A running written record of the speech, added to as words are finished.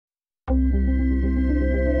Welcome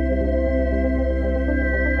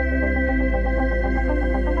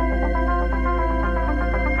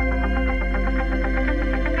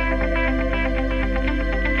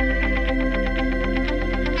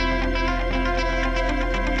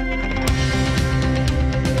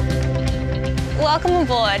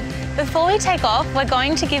aboard. Before we take off, we're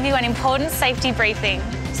going to give you an important safety briefing.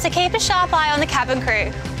 So keep a sharp eye on the cabin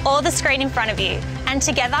crew or the screen in front of you, and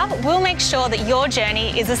together we'll make sure that your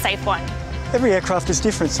journey is a safe one. Every aircraft is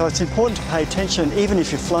different, so it's important to pay attention even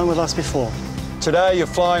if you've flown with us before. Today you're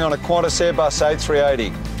flying on a Qantas Airbus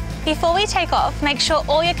A380. Before we take off, make sure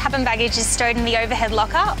all your cabin baggage is stowed in the overhead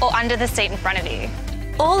locker or under the seat in front of you.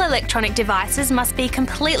 All electronic devices must be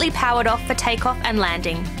completely powered off for takeoff and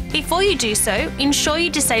landing. Before you do so, ensure you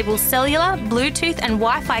disable cellular, Bluetooth and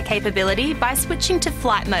Wi-Fi capability by switching to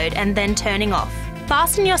flight mode and then turning off.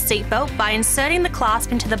 Fasten your seatbelt by inserting the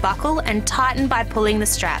clasp into the buckle and tighten by pulling the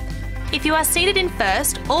strap. If you are seated in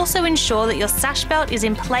first, also ensure that your sash belt is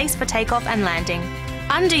in place for takeoff and landing.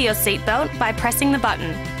 Undo your seatbelt by pressing the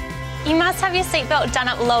button. You must have your seatbelt done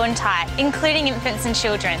up low and tight, including infants and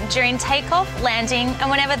children, during takeoff, landing and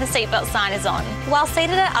whenever the seatbelt sign is on. While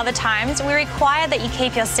seated at other times, we require that you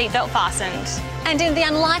keep your seatbelt fastened. And in the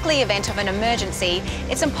unlikely event of an emergency,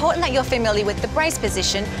 it's important that you're familiar with the brace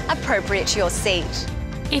position appropriate to your seat.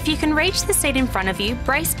 If you can reach the seat in front of you,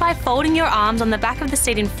 brace by folding your arms on the back of the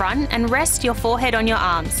seat in front and rest your forehead on your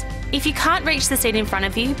arms. If you can't reach the seat in front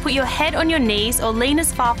of you, put your head on your knees or lean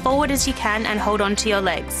as far forward as you can and hold on to your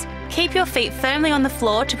legs. Keep your feet firmly on the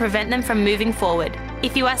floor to prevent them from moving forward.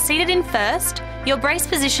 If you are seated in first, your brace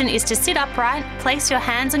position is to sit upright, place your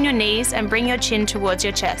hands on your knees and bring your chin towards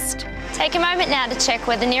your chest. Take a moment now to check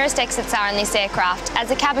where the nearest exits are in this aircraft as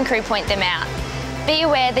the cabin crew point them out. Be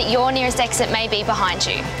aware that your nearest exit may be behind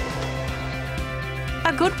you.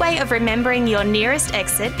 A good way of remembering your nearest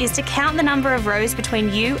exit is to count the number of rows between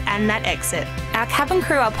you and that exit. Our cabin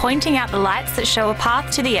crew are pointing out the lights that show a path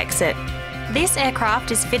to the exit. This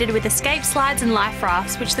aircraft is fitted with escape slides and life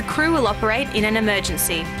rafts which the crew will operate in an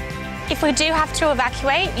emergency. If we do have to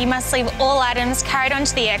evacuate, you must leave all items carried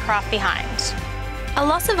onto the aircraft behind. A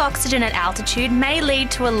loss of oxygen at altitude may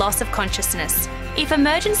lead to a loss of consciousness. If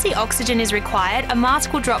emergency oxygen is required, a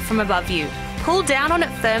mask will drop from above you. Pull down on it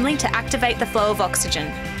firmly to activate the flow of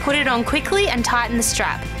oxygen. Put it on quickly and tighten the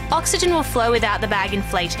strap. Oxygen will flow without the bag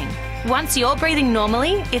inflating. Once you're breathing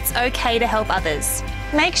normally, it's okay to help others.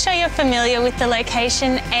 Make sure you're familiar with the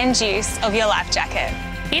location and use of your life jacket.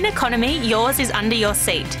 In economy, yours is under your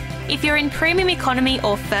seat. If you're in premium economy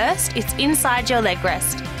or first, it's inside your leg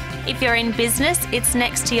rest. If you're in business, it's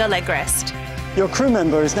next to your leg rest. Your crew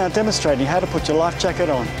member is now demonstrating how to put your life jacket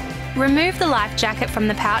on. Remove the life jacket from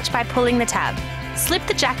the pouch by pulling the tab. Slip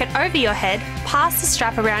the jacket over your head, pass the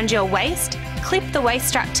strap around your waist, clip the waist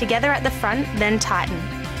strap together at the front, then tighten.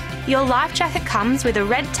 Your life jacket comes with a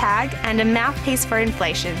red tag and a mouthpiece for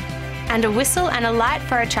inflation, and a whistle and a light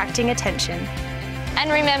for attracting attention.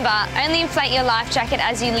 And remember, only inflate your life jacket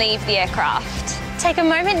as you leave the aircraft. Take a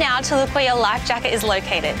moment now to look where your life jacket is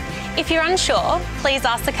located. If you're unsure, please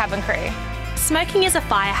ask the cabin crew. Smoking is a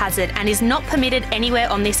fire hazard and is not permitted anywhere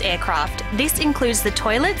on this aircraft. This includes the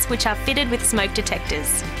toilets, which are fitted with smoke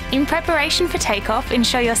detectors. In preparation for takeoff,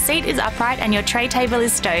 ensure your seat is upright and your tray table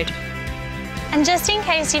is stowed. And just in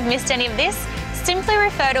case you've missed any of this, simply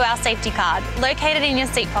refer to our safety card, located in your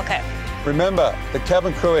seat pocket. Remember, the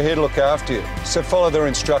cabin crew are here to look after you, so follow their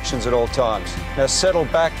instructions at all times. Now settle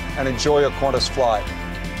back and enjoy your Qantas flight.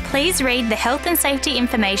 Please read the health and safety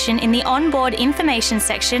information in the onboard information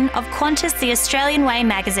section of Qantas The Australian Way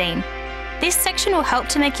magazine. This section will help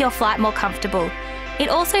to make your flight more comfortable. It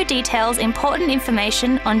also details important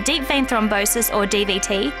information on deep vein thrombosis or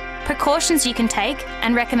DVT, precautions you can take,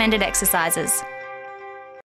 and recommended exercises.